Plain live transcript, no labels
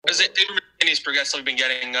David McKinney's progressively been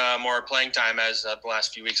getting more playing time as the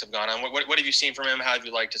last few weeks have gone on. What have you seen from him? How have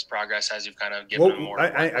you liked his progress as you've kind of given him more?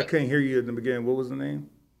 I couldn't hear you at the beginning. What was the name?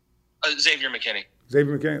 Xavier McKinney.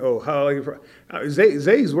 Xavier McKinney. Oh, how I like it.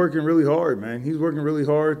 Zay's working really hard, man. He's working really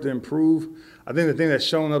hard to improve. I think the thing that's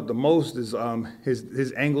showing up the most is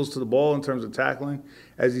his angles to the ball in terms of tackling.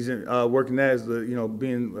 As he's working that as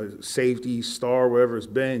being a safety star, whatever it's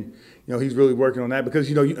been. He's really working on that because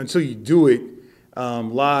until you do it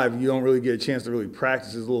live, you don't really get a chance to really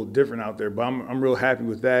practice. It's a little different out there, but I'm real happy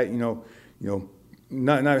with that.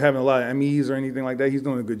 Not having a lot of MEs or anything like that. He's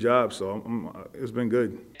doing a good job, so it's been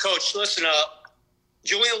good. Coach, listen,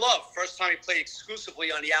 Julian Love, first time he played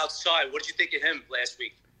exclusively on the outside. What did you think of him last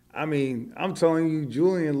week? I mean, I'm telling you,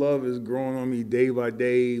 Julian Love is growing on me day by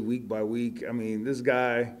day, week by week. I mean, this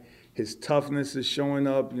guy, his toughness is showing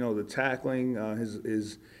up. The tackling,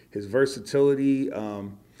 his versatility.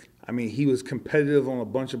 I mean, he was competitive on a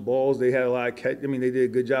bunch of balls. They had a lot of catch. I mean, they did a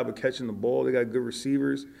good job of catching the ball. They got good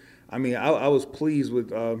receivers. I mean, I was pleased with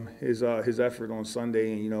his effort on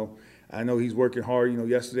Sunday, and I know he's working hard.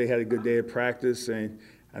 Yesterday had a good day of practice, and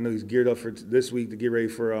I know he's geared up for this week to get ready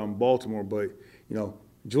for Baltimore. But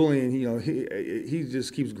Julian, he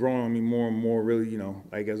just keeps growing on me more and more. Really,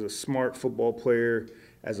 like as a smart football player,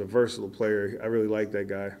 as a versatile player, I really like that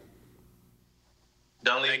guy.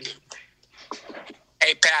 Dunleavy.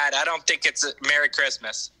 Hey Pat, I don't think it's Merry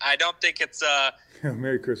Christmas. I don't think it's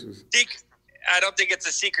Merry Christmas. I don't think it's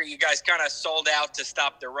a secret. You guys kind of sold out to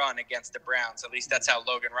stop the run against the Browns. At least that's how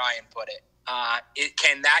Logan Ryan put it.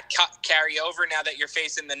 Can that carry over now that you're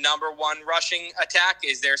facing the number one rushing attack?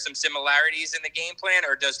 Is there some similarities in the game plan,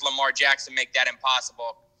 or does Lamar Jackson make that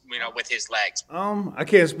impossible, with his legs? I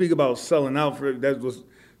can't speak about selling out for that was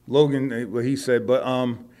Logan what he said, but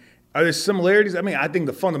are there similarities? I mean, I think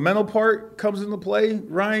the fundamental part comes into play,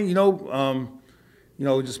 Ryan.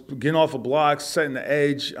 Just getting off a block, setting the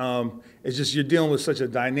edge. It's just you're dealing with such a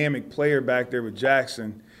dynamic player back there with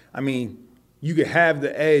Jackson. I mean, you could have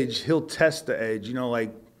the edge. He'll test the edge. I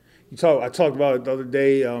talked about it the other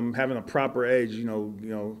day, having a proper edge.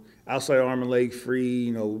 Outside arm and leg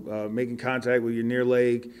free. Making contact with your near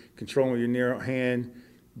leg, controlling your near hand.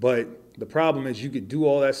 But the problem is you could do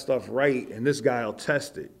all that stuff right, and this guy will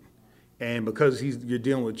test it. And because you're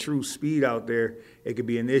dealing with true speed out there, it could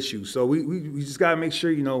be an issue. So we just got to make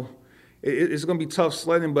sure, it's going to be tough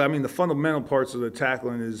sledding. But, I mean, the fundamental parts of the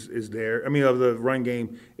tackling is there. I mean, of the run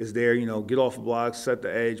game is there. Get off the blocks, set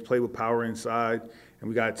the edge, play with power inside. And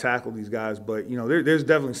we got to tackle these guys. But, there's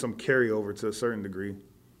definitely some carryover to a certain degree.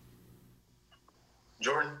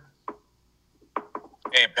 Jordan?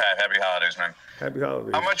 Hey, Pat. Happy holidays, man. Happy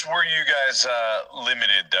holidays. How much were you guys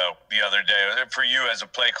limited, though, the other day? For you as a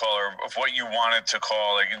play caller, of what you wanted to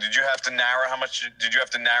call? Like, did you have to narrow? How much did you have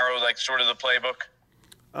to narrow, like, sort of the playbook?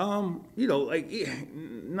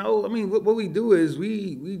 No. I mean, what we do is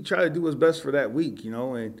we try to do what's best for that week,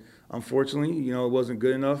 and unfortunately, it wasn't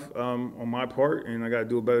good enough on my part, and I got to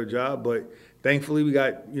do a better job. But thankfully, we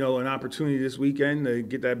got, an opportunity this weekend to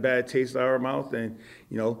get that bad taste out of our mouth, and,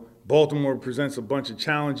 Baltimore presents a bunch of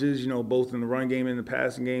challenges, both in the run game and the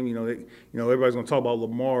passing game. Everybody's going to talk about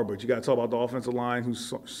Lamar, but you got to talk about the offensive line,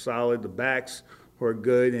 who's solid, the backs who are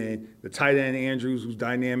good, and the tight end Andrews, who's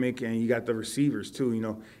dynamic, and you got the receivers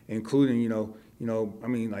too, including, I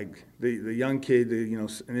mean, like the young kid,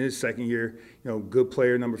 in his second year, good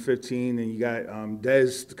player, number 15, and you got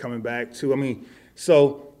Dez coming back too. I mean,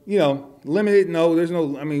 so. Limited, no, there's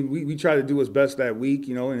no, I mean, we try to do what's best that week,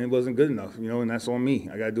 and it wasn't good enough, and that's on me.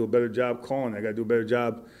 I got to do a better job calling. I got to do a better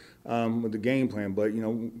job with the game plan. But,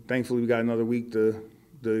 thankfully we got another week to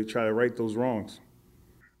try to right those wrongs.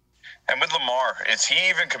 And with Lamar, is he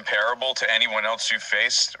even comparable to anyone else you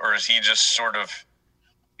faced, or is he just sort of,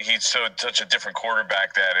 he's such a different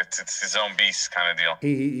quarterback that it's his own beast kind of deal?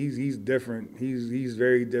 He's different. He's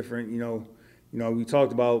very different, we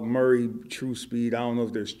talked about Murray true speed. I don't know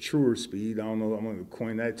if there's truer speed. I don't know. I'm going to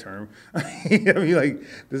coin that term. I mean, like,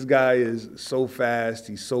 this guy is so fast.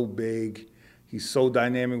 He's so big. He's so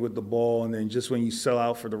dynamic with the ball. And then just when you sell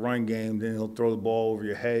out for the run game, then he'll throw the ball over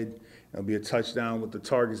your head. It'll be a touchdown with the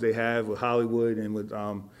targets they have with Hollywood and with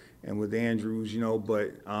Andrews,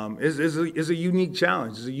 But it's a unique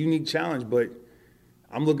challenge. It's a unique challenge, but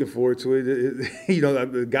I'm looking forward to it.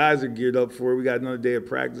 The guys are geared up for it. We got another day of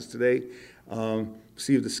practice today.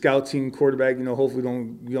 See if the scout team quarterback, hopefully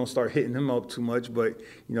we don't start hitting him up too much. But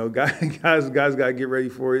guys got to get ready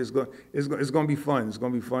for it. It's going to be fun. It's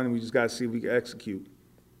going to be fun, and we just got to see if we can execute.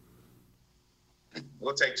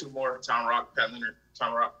 We'll take two more. Tom Rock, Pat Leonard.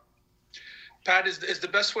 Tom Rock. Pat, is the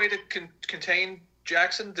best way to contain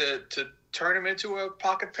Jackson to turn him into a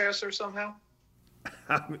pocket passer somehow?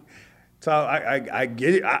 I mean, so I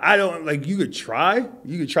get it. I don't like. You could try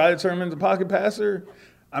to turn him into pocket passer.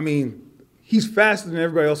 I mean, he's faster than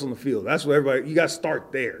everybody else on the field. That's what everybody. You got to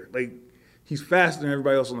start there. Like, he's faster than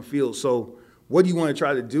everybody else on the field. So what do you want to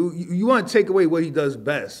try to do? You want to take away what he does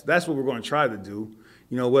best. That's what we're going to try to do.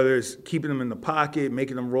 You know, whether it's keeping him in the pocket,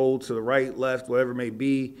 making him roll to the right, left, whatever it may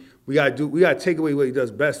be. We got to take away what he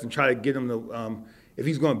does best and try to get him to. If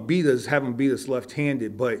he's going to beat us, have him beat us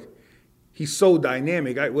left-handed. But he's so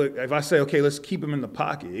dynamic. If I say, okay, let's keep him in the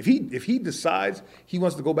pocket. If he decides he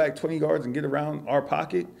wants to go back 20 yards and get around our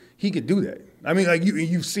pocket, he could do that. I mean, like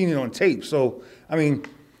you've seen it on tape. So, I mean,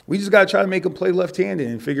 we just got to try to make him play left-handed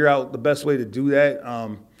and figure out the best way to do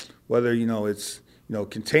that. Whether, it's,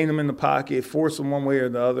 contain him in the pocket, force him one way or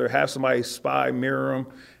the other, have somebody spy, mirror him.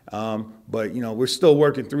 But, we're still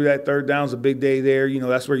working through that. Third down's a big day there.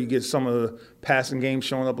 That's where you get some of the passing game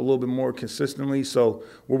showing up a little bit more consistently. So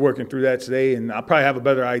we're working through that today, and I'll probably have a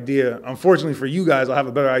better idea. Unfortunately for you guys, I'll have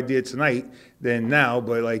a better idea tonight than now.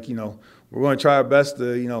 But, we're going to try our best to,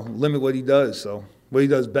 limit what he does. So what he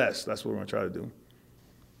does best, that's what we're going to try to do.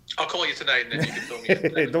 I'll call you tonight, and then you can fill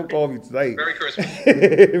me in. Don't call me tonight. Merry Christmas.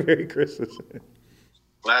 Merry Christmas.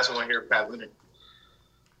 Last one here, Pat Leonard.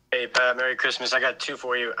 Hey, Pat, Merry Christmas. I got two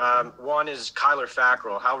for you. One is Kyler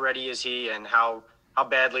Fackrell. How ready is he, and how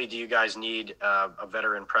badly do you guys need a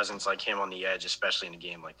veteran presence like him on the edge, especially in a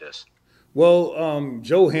game like this? Well,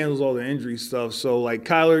 Joe handles all the injury stuff. So,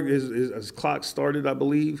 Kyler, his clock started, I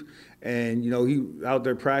believe. And, he out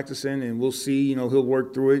there practicing, and we'll see. He'll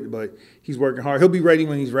work through it, but he's working hard. He'll be ready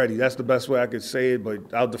when he's ready. That's the best way I could say it,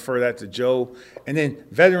 but I'll defer that to Joe. And then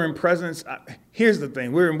veteran presence, here's the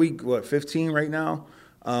thing. We're in week, 15 right now?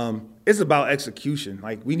 It's about execution.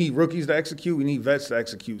 We need rookies to execute. We need vets to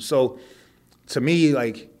execute. So, to me,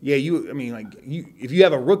 if you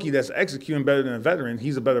have a rookie that's executing better than a veteran,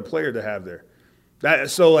 he's a better player to have there. I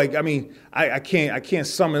can't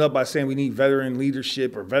sum it up by saying we need veteran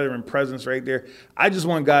leadership or veteran presence right there. I just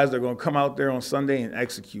want guys that are going to come out there on Sunday and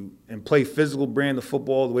execute and play physical brand of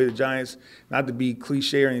football the way the Giants, not to be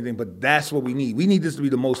cliche or anything, but that's what we need. We need this to be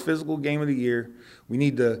the most physical game of the year. We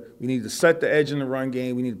need to set the edge in the run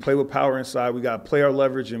game. We need to play with power inside. We got to play our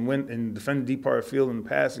leverage and win and defend the deep part of the field in the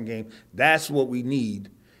passing game. That's what we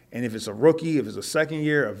need. And if it's a rookie, if it's a second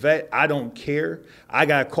year, a vet, I don't care. I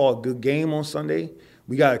got to call a good game on Sunday.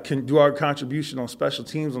 We got to do our contribution on special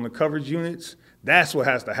teams, on the coverage units. That's what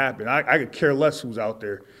has to happen. I could care less who's out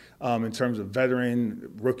there in terms of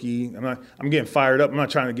veteran, rookie. I'm getting fired up. I'm not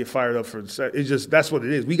trying to get fired up for it's just that's what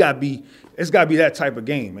it is. It's got to be that type of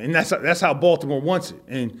game, and that's how Baltimore wants it.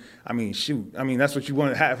 And that's what you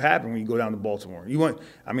want to have happen when you go down to Baltimore.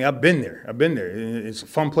 I've been there. It's a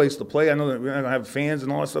fun place to play. I know that we're not gonna have fans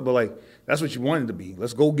and all that stuff, but that's what you want it to be.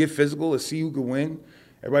 Let's go get physical. Let's see who can win.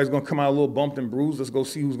 Everybody's gonna come out a little bumped and bruised. Let's go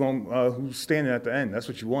see who's standing at the end. That's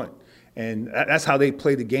what you want. And that's how they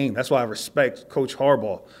play the game. That's why I respect Coach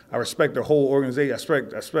Harbaugh. I respect their whole organization. I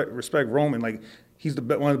respect Roman. He's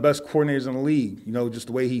one of the best coordinators in the league. Just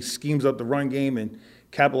the way he schemes up the run game and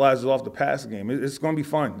capitalizes off the passing game. It's going to be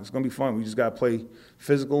fun. It's going to be fun. We just got to play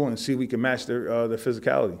physical and see if we can match their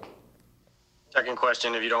physicality. Second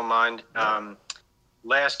question, if you don't mind.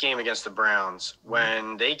 Last game against the Browns,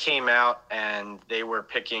 when they came out and they were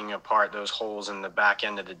picking apart those holes in the back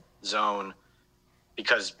end of the zone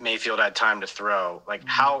because Mayfield had time to throw,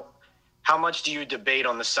 how much do you debate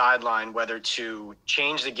on the sideline whether to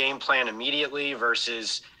change the game plan immediately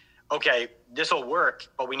versus, okay, this will work,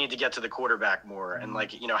 but we need to get to the quarterback more? And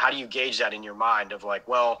how do you gauge that in your mind of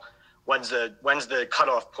when's the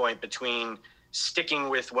cutoff point between sticking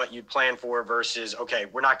with what you plan for versus, okay,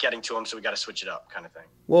 we're not getting to him, so we got to switch it up kind of thing?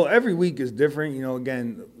 Well, every week is different.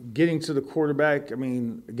 Again, getting to the quarterback,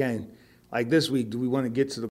 this week, do we want to get to the